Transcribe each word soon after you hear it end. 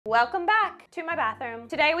Welcome back to my bathroom.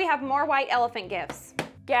 Today we have more white elephant gifts.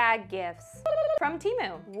 Gag gifts from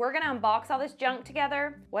Temu. We're gonna unbox all this junk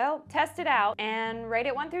together, well, test it out, and rate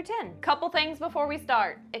it 1 through 10. Couple things before we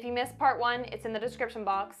start. If you missed part 1, it's in the description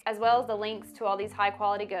box, as well as the links to all these high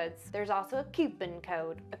quality goods. There's also a coupon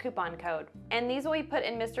code. And these will be put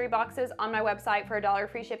in mystery boxes on my website for $1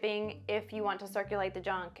 free shipping if you want to circulate the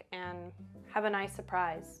junk and have a nice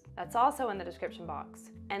surprise. That's also in the description box.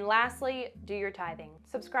 And lastly, do your tithing.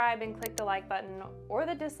 Subscribe and click the like button or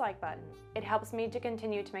the dislike button. It helps me to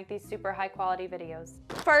continue to make these super high quality videos.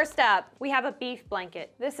 First up, we have a beef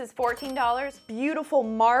blanket. This is $14, beautiful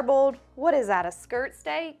marbled, what is that, a skirt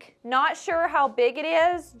steak? Not sure how big it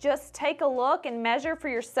is, just take a look and measure for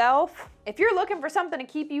yourself. If you're looking for something to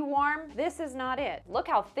keep you warm, this is not it. Look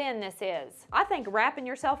how thin this is. I think wrapping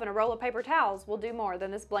yourself in a roll of paper towels will do more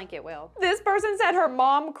than this blanket will. This person said her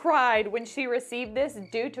mom cried when she received this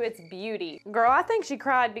due to its beauty. Girl, I think she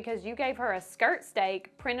cried because you gave her a skirt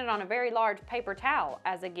steak printed on a very large paper towel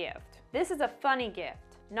as a gift. This is a funny gift,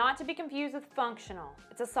 not to be confused with functional.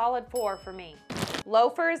 It's a solid 4 for me.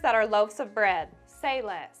 Loafers that are loaves of bread, say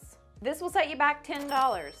less. This will set you back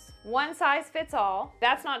 $10. One size fits all.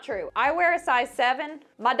 That's not true. I wear a size 7.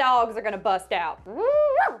 My dogs are gonna bust out.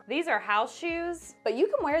 These are house shoes, but you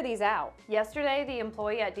can wear these out. Yesterday, the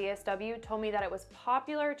employee at DSW told me that it was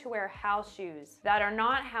popular to wear house shoes that are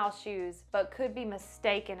not house shoes, but could be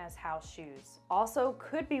mistaken as house shoes. Also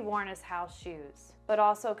could be worn as house shoes, but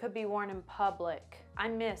also could be worn in public. I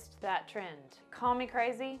missed that trend. Call me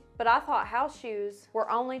crazy, but I thought house shoes were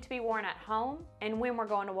only to be worn at home and when we're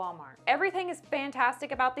going to Walmart. Everything is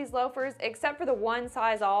fantastic about these loafers except for the one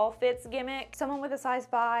size all fits gimmick. Someone with a size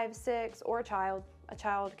 5, 6, or a child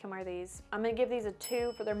can wear these. I'm gonna give these a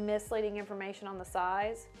 2 for their misleading information on the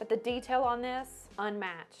size, but the detail on this,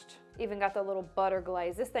 unmatched. Even got the little butter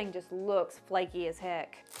glaze. This thing just looks flaky as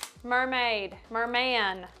heck. Mermaid,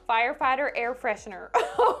 merman, firefighter air freshener.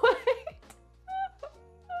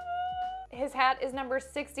 His hat is number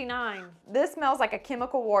 69. This smells like a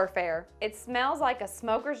chemical warfare. It smells like a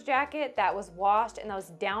smoker's jacket that was washed in those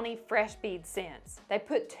downy fresh bead scents. They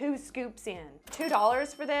put 2 scoops in.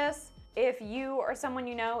 $2 for this. If you or someone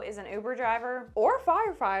you know is an Uber driver or a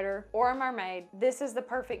firefighter or a mermaid, this is the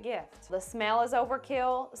perfect gift. The smell is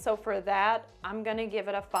overkill, so for that, I'm gonna give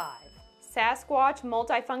it a 5. Sasquatch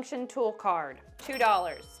multifunction tool card,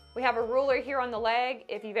 $2. We have a ruler here on the leg.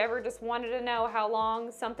 If you've ever just wanted to know how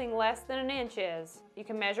long something less than an inch is, you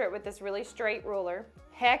can measure it with this really straight ruler.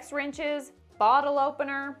 Hex wrenches, bottle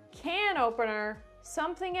opener, can opener,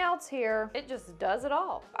 something else here. It just does it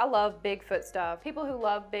all. I love Bigfoot stuff. People who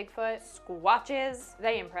love Bigfoot, squatches,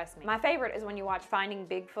 they impress me. My favorite is when you watch Finding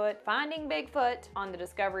Bigfoot on the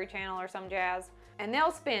Discovery Channel or some jazz, and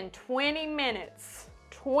they'll spend 20 minutes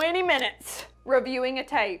reviewing a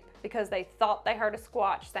tape because they thought they heard a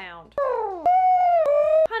squatch sound.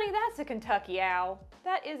 Honey, that's a Kentucky owl.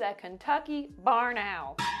 That is a Kentucky barn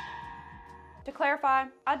owl. To clarify,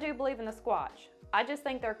 I do believe in the squatch. I just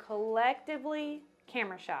think they're collectively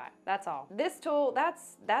camera shy, that's all. This tool,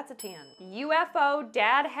 that's a 10. UFO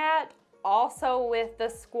dad hat, also with the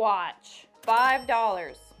squatch,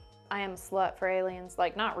 $5. I am a slut for aliens,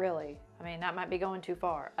 like not really. I mean, that might be going too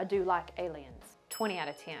far. I do like aliens, 20 out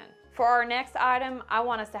of 10. For our next item, I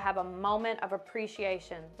want us to have a moment of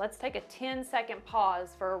appreciation. Let's take a 10-second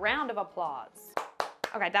pause for a round of applause.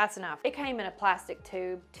 Okay, that's enough. It came in a plastic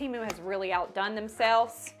tube. Temu has really outdone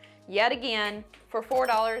themselves. Yet again, for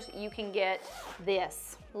 $4, you can get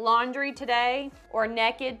this. Laundry today or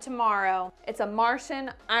naked tomorrow. It's a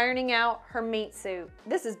Martian ironing out her meat suit.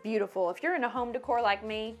 This is beautiful. If you're into home decor like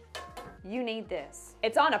me, you need this.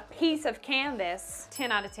 It's on a piece of canvas,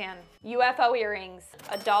 10 out of 10. UFO earrings,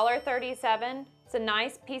 $1.37. It's a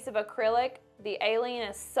nice piece of acrylic. The alien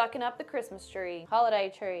is sucking up the Christmas tree,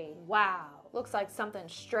 holiday tree. Wow, looks like something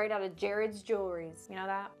straight out of Jared's Jewelries. You know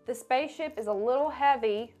that? The spaceship is a little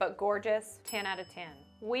heavy, but gorgeous, 10 out of 10.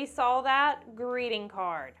 We saw that greeting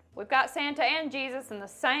card. We've got Santa and Jesus in the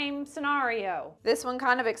same scenario. This one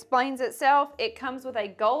kind of explains itself. It comes with a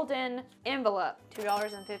golden envelope,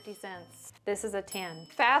 $2.50. This is a 10.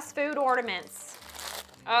 Fast food ornaments.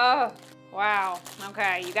 Oh, wow.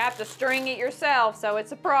 Okay, you got to string it yourself, so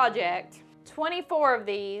it's a project. 24 of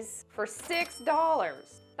these for $6.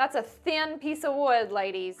 That's a thin piece of wood,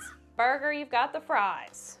 ladies. Burger, you've got the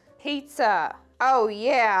fries. Pizza. Oh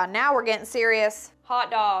yeah, now we're getting serious.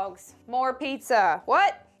 Hot dogs, more pizza.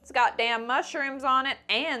 What? It's got damn mushrooms on it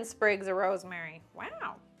and sprigs of rosemary.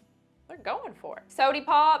 Wow. They're going for it. Sody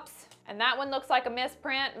Pops, and that one looks like a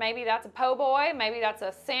misprint. Maybe that's a po' boy, maybe that's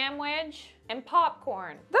a sandwich, and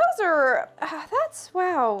popcorn. Those are,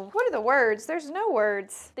 wow. What are the words? There's no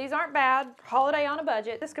words. These aren't bad. Holiday on a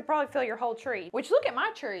budget. This could probably fill your whole tree, which look at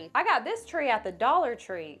my tree. I got this tree at the Dollar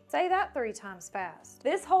Tree. Say that 3 times fast.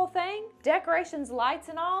 This whole thing, decorations, lights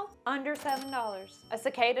and all, under $7. A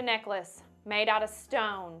cicada necklace made out of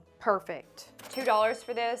stone. Perfect. $2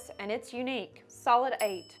 for this, and it's unique. Solid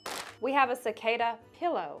 8. We have a cicada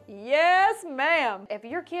pillow. Yes, ma'am. If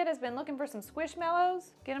your kid has been looking for some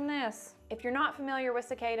squishmallows, get them this. If you're not familiar with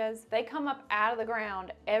cicadas, they come up out of the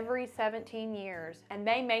ground every 17 years, and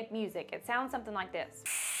they make music. It sounds something like this.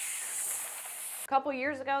 A couple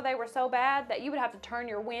years ago, they were so bad that you would have to turn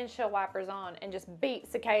your windshield wipers on and just beat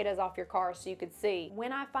cicadas off your car so you could see.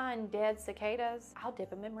 When I find dead cicadas, I'll dip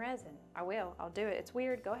them in resin. I will, I'll do it. It's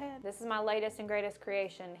weird, go ahead. This is my latest and greatest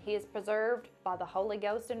creation. He is preserved by the Holy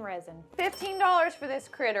Ghost in resin. $15 for this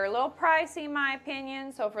critter. A little pricey in my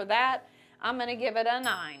opinion, so for that, I'm gonna give it a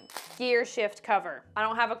 9. Gear shift cover. I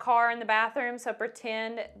don't have a car in the bathroom, so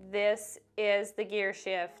pretend this is the gear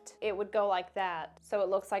shift. It would go like that, so it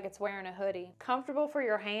looks like it's wearing a hoodie. Comfortable for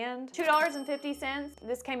your hand. $2.50.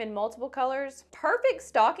 This came in multiple colors. Perfect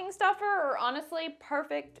stocking stuffer, or honestly,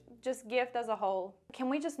 perfect just gift as a whole. Can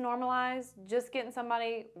we just normalize just getting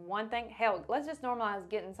somebody one thing? Hell, let's just normalize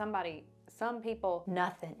getting some people,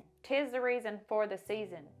 nothing. 'Tis the reason for the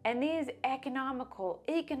season. And these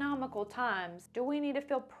economical times, do we need to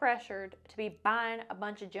feel pressured to be buying a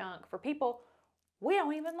bunch of junk for people we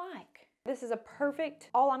don't even like? This is a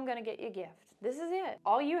perfect, all I'm gonna get you gift. This is it.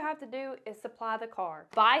 All you have to do is supply the car.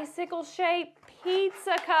 Bicycle shape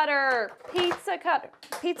pizza cutter. Pizza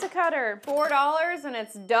cutter. $4 and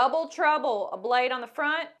it's double trouble. A blade on the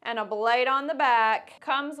front and a blade on the back.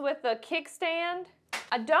 Comes with a kickstand.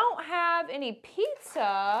 I don't have any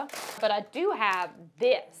pizza, but I do have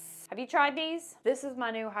this. Have you tried these? This is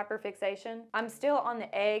my new hyperfixation. I'm still on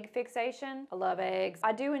the egg fixation. I love eggs.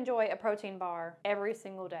 I do enjoy a protein bar every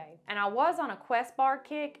single day. And I was on a Quest bar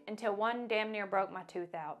kick until one damn near broke my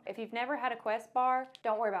tooth out. If you've never had a Quest bar,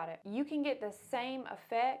 don't worry about it. You can get the same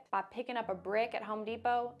effect by picking up a brick at Home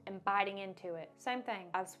Depot and biting into it. Same thing.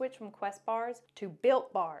 I've switched from Quest bars to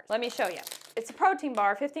Built bars. Let me show you. It's a protein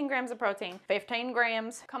bar, 15 grams of protein, 15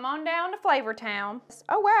 grams. Come on down to Flavor Town.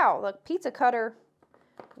 Oh wow, the pizza cutter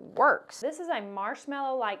works. This is a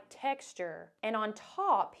marshmallow-like texture. And on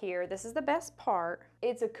top here, this is the best part,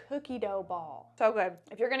 it's a cookie dough ball. So good.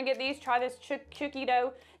 If you're gonna get these, try this cookie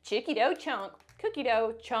dough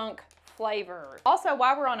chunk flavor. Also,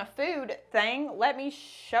 while we're on a food thing, let me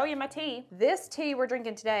show you my tea. This tea we're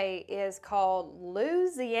drinking today is called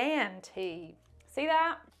Louisiana tea. See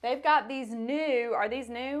that? They've got these new, are these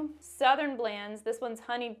new? Southern blends. This one's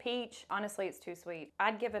honeyed peach. Honestly, it's too sweet.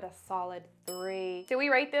 I'd give it a solid 3. Do we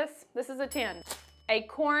rate this? This is a 10. A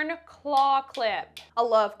corn claw clip. I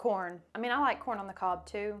love corn. I mean, I like corn on the cob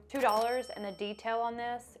too. $2 and the detail on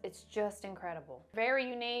this, it's just incredible. Very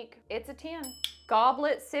unique. It's a 10.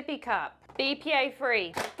 Goblet sippy cup. BPA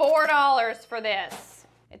free. $4 for this.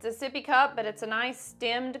 It's a sippy cup, but it's a nice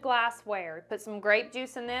stemmed glassware. Put some grape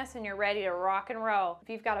juice in this and you're ready to rock and roll. If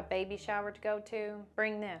you've got a baby shower to go to,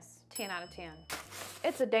 bring this. 10 out of 10.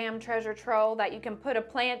 It's a damn treasure trove that you can put a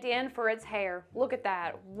plant in for its hair. Look at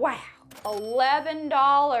that. Wow.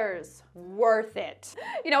 $11. Worth it.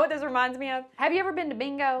 You know what this reminds me of? Have you ever been to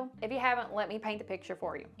bingo? If you haven't, let me paint the picture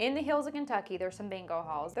for you. In the hills of Kentucky, there's some bingo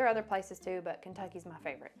halls. There are other places too, but Kentucky's my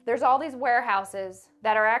favorite. There's all these warehouses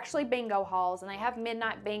that are actually bingo halls, and they have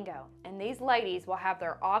midnight bingo. And these ladies will have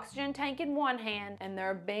their oxygen tank in one hand and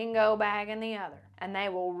their bingo bag in the other. And they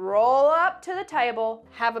will roll up to the table,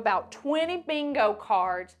 have about 20 bingo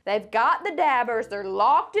cards. They've got the dabbers, they're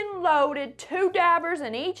locked and loaded, 2 dabbers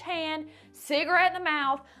in each hand, cigarette in the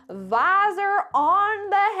mouth, visor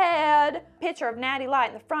on the head, picture of Natty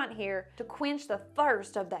Light in the front here to quench the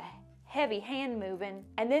thirst of the heavy hand moving.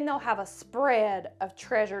 And then they'll have a spread of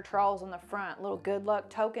treasure trolls on the front, little good luck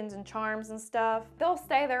tokens and charms and stuff. They'll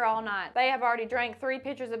stay there all night. They have already drank 3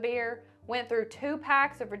 pitchers of beer, went through 2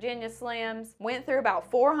 packs of Virginia Slims, went through about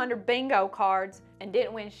 400 bingo cards, and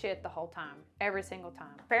didn't win shit the whole time. Every single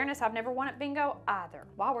time. Fairness, I've never won at bingo either.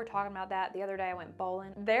 While we're talking about that, the other day I went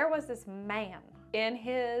bowling. There was this man in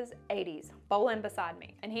his 80s bowling beside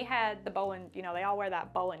me. And he had the bowling, you know, they all wear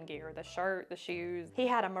that bowling gear, the shirt, the shoes. He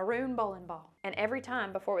had a maroon bowling ball. And every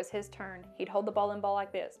time before it was his turn, he'd hold the bowling ball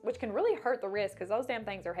like this, which can really hurt the wrist because those damn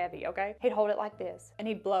things are heavy, okay? He'd hold it like this and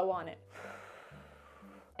he'd blow on it.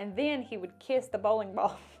 And then he would kiss the bowling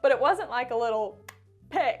ball. But it wasn't like a little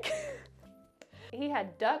peck. He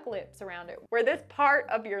had duck lips around it, where this part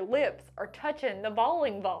of your lips are touching the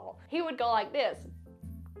bowling ball. He would go like this.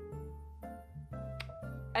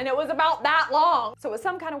 And it was about that long. So it was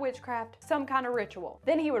some kind of witchcraft, some kind of ritual.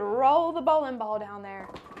 Then he would roll the bowling ball down there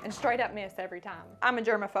and straight up miss every time. I'm a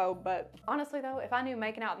germaphobe, but honestly though, if I knew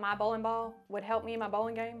making out my bowling ball would help me in my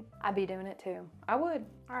bowling game, I'd be doing it too. I would.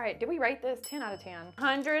 All right, did we rate this 10 out of 10?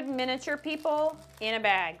 100 miniature people in a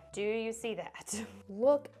bag. Do you see that?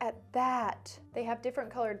 Look at that. They have different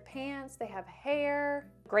colored pants, they have hair.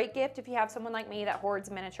 Great gift if you have someone like me that hoards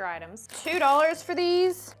miniature items. $2 for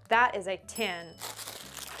these. That is a 10.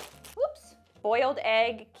 Whoops. Boiled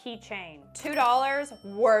egg keychain.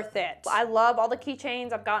 $2, worth it. I love all the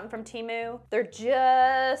keychains I've gotten from Temu. They're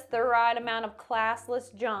just the right amount of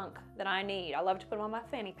classless junk that I need. I love to put them on my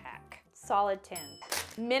fanny pack. Solid 10.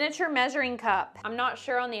 Miniature measuring cup. I'm not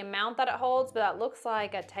sure on the amount that it holds, but that looks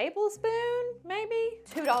like a tablespoon, maybe?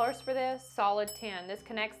 $2 for this, solid 10. This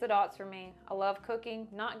connects the dots for me. I love cooking,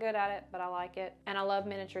 not good at it, but I like it. And I love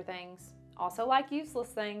miniature things. Also like useless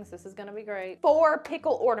things, this is gonna be great. 4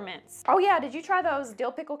 pickle ornaments. Oh yeah, did you try those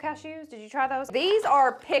dill pickle cashews? Did you try those? These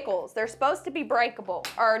are pickles. They're supposed to be breakable,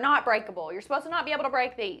 or not breakable. You're supposed to not be able to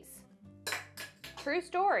break these. True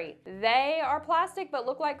story. They are plastic but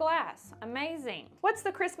look like glass. Amazing. What's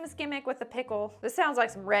the Christmas gimmick with the pickle? This sounds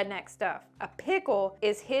like some redneck stuff. A pickle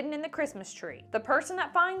is hidden in the Christmas tree. The person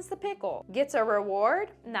that finds the pickle gets a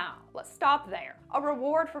reward? No, let's stop there. A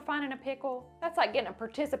reward for finding a pickle? That's like getting a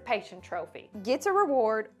participation trophy. Gets a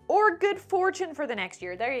reward or good fortune for the next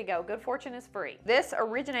year. There you go, good fortune is free. This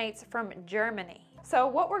originates from Germany. So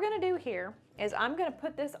what we're gonna do here is I'm gonna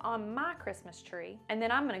put this on my Christmas tree, and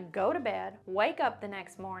then I'm gonna go to bed, wake up the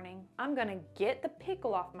next morning, I'm gonna get the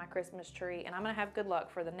pickle off my Christmas tree, and I'm gonna have good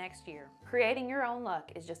luck for the next year. Creating your own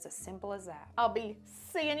luck is just as simple as that. I'll be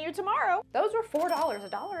seeing you tomorrow. Those were $4,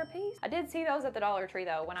 $1 a piece. I did see those at the Dollar Tree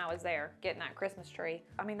though when I was there getting that Christmas tree.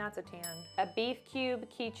 I mean, that's a 10. A beef cube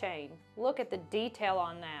keychain. Look at the detail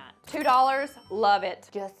on that. $2, love it.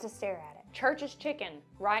 Just to stare at it. Church's Chicken,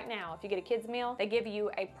 right now, if you get a kid's meal, they give you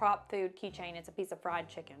a prop food keychain. It's a piece of fried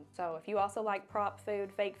chicken. So if you also like prop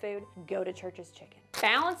food, fake food, go to Church's Chicken.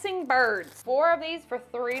 Balancing birds, 4 of these for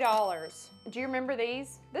 $3. Do you remember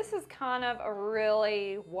these? This is kind of a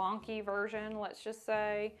really wonky version, let's just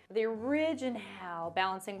say. The original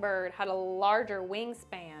balancing bird had a larger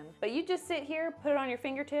wingspan, but you just sit here, put it on your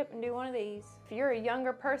fingertip, and do one of these. If you're a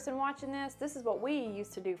younger person watching this is what we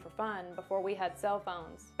used to do for fun before we had cell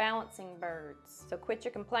phones. Balancing birds. So quit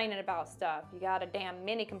your complaining about stuff. You got a damn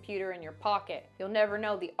mini computer in your pocket. You'll never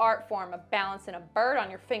know the art form of balancing a bird on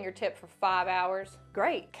your fingertip for 5 hours.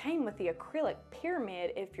 Great, came with the acrylic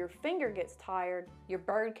pyramid. If your finger gets tired, your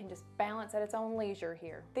bird can just balance at its own leisure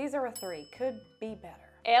here. These are a 3, could be better.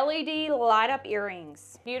 LED light up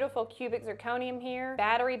earrings. Beautiful cubic zirconium here.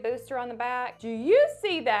 Battery booster on the back. Do you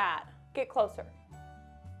see that? Get closer.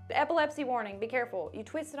 Epilepsy warning, be careful. You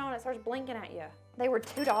twist it on, it starts blinking at you. They were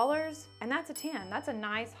 $2, and that's a 10. That's a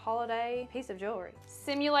nice holiday piece of jewelry.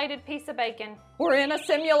 Simulated piece of bacon. We're in a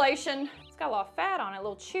simulation. It's got a lot of fat on it, a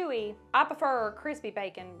little chewy. I prefer crispy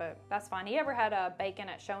bacon, but that's fine. You ever had a bacon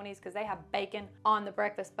at Shoney's? Because they have bacon on the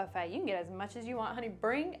breakfast buffet. You can get as much as you want, honey.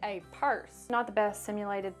 Bring a purse. Not the best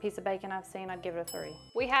simulated piece of bacon I've seen. I'd give it a 3.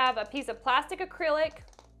 We have a piece of plastic acrylic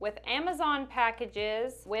with Amazon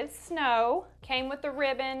packages with snow. Came with the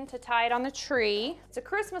ribbon to tie it on the tree. It's a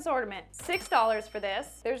Christmas ornament. $6 for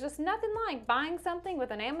this. There's just nothing like buying something with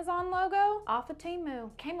an Amazon logo off of Temu.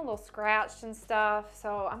 Came a little scratched and stuff,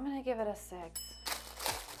 so I'm gonna give it a 6.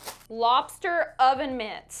 Lobster oven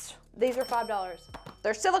mitts. These are $5.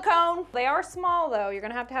 They're silicone. They are small though. You're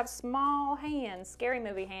gonna have small hands. Scary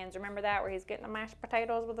Movie hands. Remember that where he's getting the mashed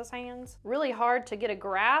potatoes with his hands? Really hard to get a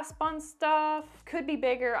grasp on stuff. Could be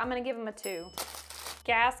bigger. I'm gonna give him a 2.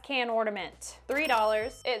 Gas can ornament,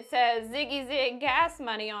 $3. It says Ziggy Zig gas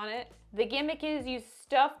money on it. The gimmick is you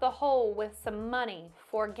stuff the hole with some money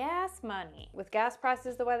for gas money. With gas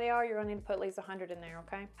prices the way they are, you're gonna need to put at least 100 in there,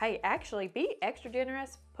 okay? Hey, actually be extra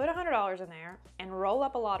generous. Put $100 in there and roll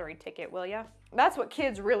up a lottery ticket, will ya? That's what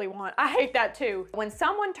kids really want. I hate that too. When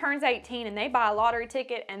someone turns 18 and they buy a lottery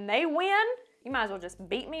ticket and they win, you might as well just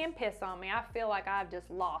beat me and piss on me. I feel like I've just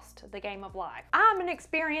lost the game of life. I'm an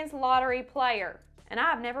experienced lottery player. And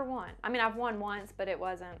I've never won. I mean, I've won once, but it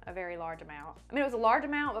wasn't a very large amount. I mean, it was a large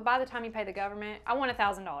amount, but by the time you pay the government, I won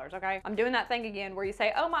 $1,000, okay? I'm doing that thing again where you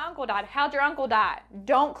say, oh, my uncle died. How'd your uncle die?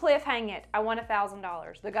 Don't cliffhang it. I won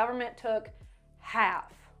 $1,000. The government took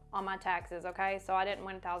half on my taxes, okay? So I didn't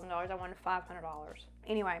win $1,000, I won $500.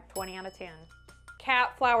 Anyway, 20 out of 10.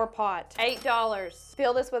 Cat flower pot, $8.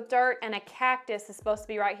 Fill this with dirt, and a cactus is supposed to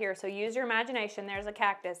be right here. So use your imagination. There's a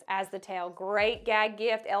cactus as the tail. Great gag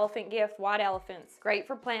gift, elephant gift, white elephants. Great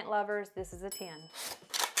for plant lovers. This is a 10.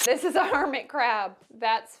 This is a hermit crab.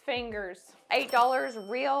 That's fingers. $8,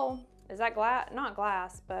 real. Is that glass? Not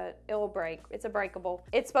glass, but it will break. It's a breakable.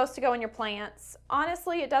 It's supposed to go in your plants.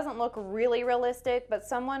 Honestly, it doesn't look really realistic, but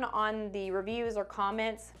someone on the reviews or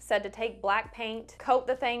comments said to take black paint, coat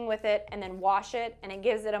the thing with it, and then wash it, and it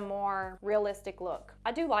gives it a more realistic look.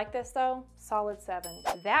 I do like this though, solid 7.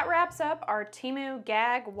 That wraps up our Temu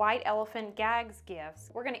Gag White Elephant Gags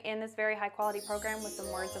gifts. We're gonna end this very high quality program with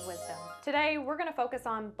some words of wisdom. Today, we're gonna focus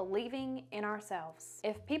on believing in ourselves.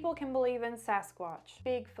 If people can believe in Sasquatch,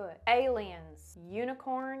 Bigfoot, aliens,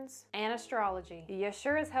 unicorns, and astrology, you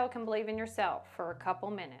sure as hell can believe in yourself for a couple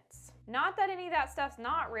minutes. Not that any of that stuff's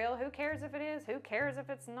not real. Who cares if it is? Who cares if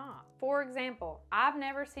it's not? For example, I've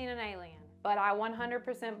never seen an alien, but I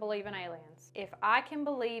 100% believe in aliens. If I can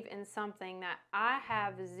believe in something that I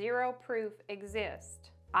have zero proof exists,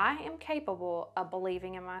 I am capable of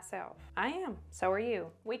believing in myself. I am. So are you.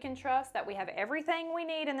 We can trust that we have everything we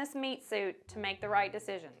need in this meat suit to make the right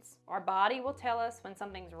decisions. Our body will tell us when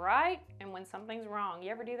something's right and when something's wrong.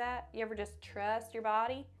 You ever do that? You ever just trust your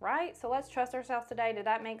body? Right? So let's trust ourselves today. Did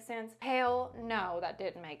that make sense? Hell no, that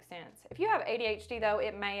didn't make sense. If you have ADHD though,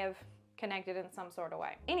 it may have connected in some sort of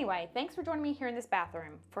way. Anyway, thanks for joining me here in this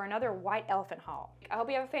bathroom for another white elephant haul. I hope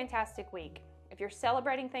you have a fantastic week. If you're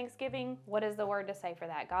celebrating Thanksgiving, what is the word to say for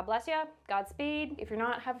that? God bless you, Godspeed. If you're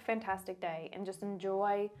not, have a fantastic day and just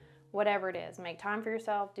enjoy whatever it is. Make time for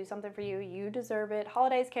yourself, do something for you. You deserve it.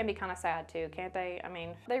 Holidays can be kind of sad too, can't they? I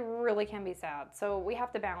mean, they really can be sad. So we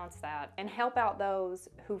have to balance that and help out those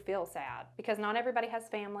who feel sad, because not everybody has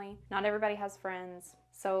family, not everybody has friends.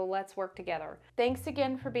 So let's work together. Thanks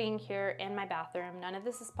again for being here in my bathroom. None of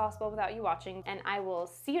this is possible without you watching, and I will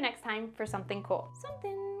see you next time for something cool.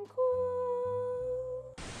 Something cool.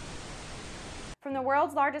 From the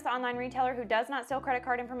world's largest online retailer who does not sell credit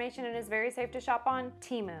card information and is very safe to shop on,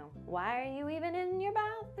 Temu. Why are you even in your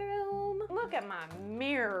bathroom? Look at my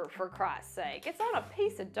mirror, for Christ's sake. It's on a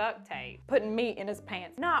piece of duct tape. Putting meat in his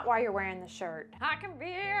pants, not while you're wearing the shirt. I can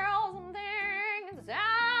feel something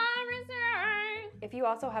inside me saying. If you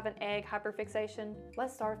also have an egg hyperfixation,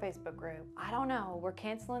 let's start a Facebook group. I don't know, we're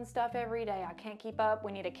canceling stuff every day. I can't keep up.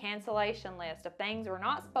 We need a cancellation list of things we're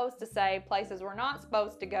not supposed to say, places we're not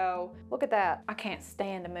supposed to go. Look at that. I can't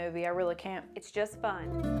stand a movie, I really can't. It's just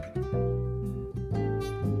fun.